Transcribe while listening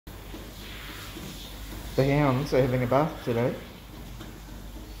The hounds are having a bath today.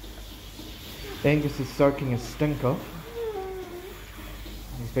 Angus is soaking his stink off.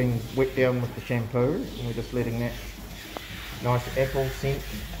 He's been wet down with the shampoo and we're just letting that nice apple scent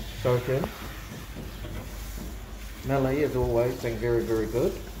soak in. Millie, as always, been very, very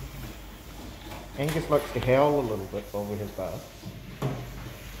good. Angus likes to howl a little bit while we have baths.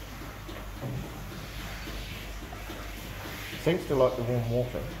 Seems to like the warm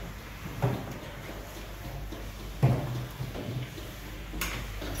water.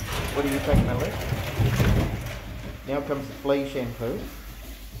 What do you think, Millie? Now comes the flea shampoo.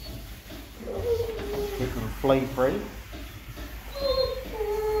 Keep them flea free.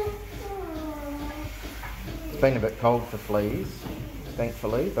 It's been a bit cold for fleas,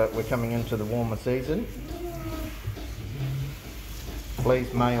 thankfully, but we're coming into the warmer season.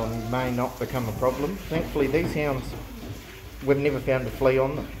 Fleas may or may not become a problem. Thankfully these hounds, we've never found a flea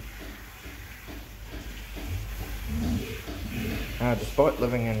on them. Despite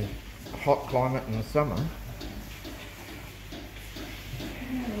living in a hot climate in the summer,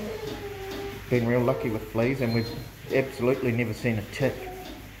 been real lucky with fleas, and we've absolutely never seen a tick.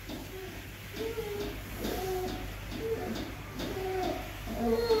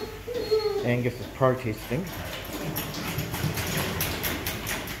 Angus is protesting.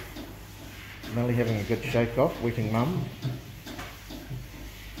 Millie having a good shake off, wetting mum.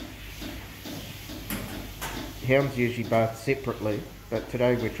 Hounds usually bath separately, but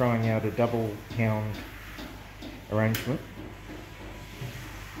today we're trying out a double hound arrangement.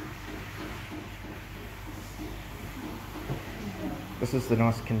 This is the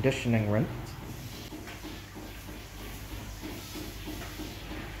nice conditioning rinse.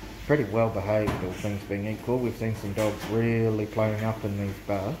 Pretty well behaved, all things being equal. We've seen some dogs really playing up in these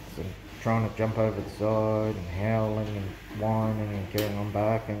baths and trying to jump over the side and howling and whining and carrying on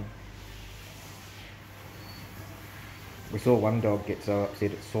barking. We saw one dog get so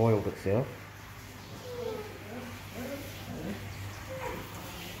upset it soiled itself.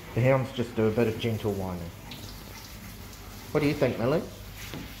 The hounds just do a bit of gentle whining. What do you think, Millie?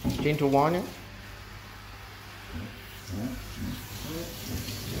 Gentle whining?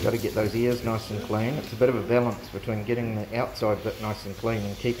 Got to get those ears nice and clean. It's a bit of a balance between getting the outside bit nice and clean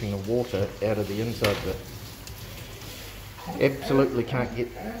and keeping the water out of the inside bit. Absolutely can't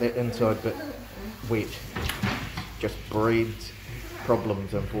get that inside bit wet. Just breeds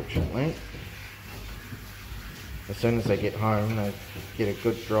problems, unfortunately. As soon as they get home, they get a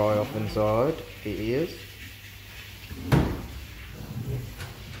good dry off inside the ears.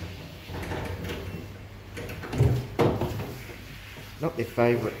 Not their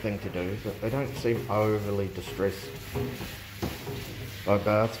favourite thing to do, but they don't seem overly distressed by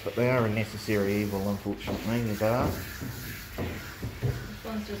baths, but they are a necessary evil, unfortunately, the bath. This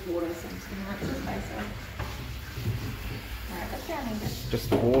one's just water, something like this face. Just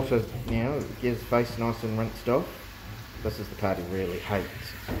the water now, it gets face nice and rinsed off. This is the part he really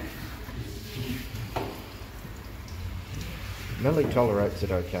hates. Millie tolerates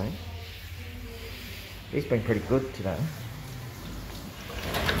it okay. He's been pretty good today.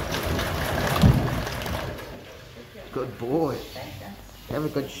 Good boy. Have a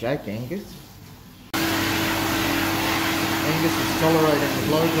good shake, Angus. Angus is tolerating the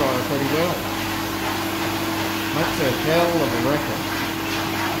blow dryer pretty well. Makes a hell of a racket.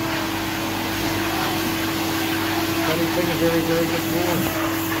 But he's been a very, very good boy.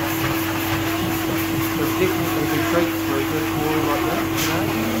 There's definitely been treats for a good boy like that, you know?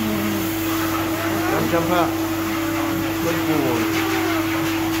 Don't jump up. Good boy.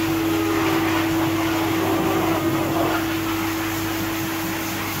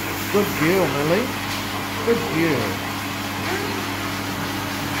 Good girl, Millie. Good girl.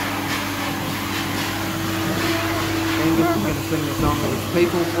 Angus is going to sing the song of his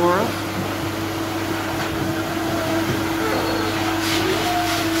people for us.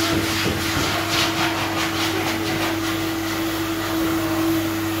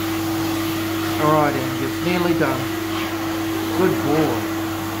 Alright, Angus, nearly done. Good boy.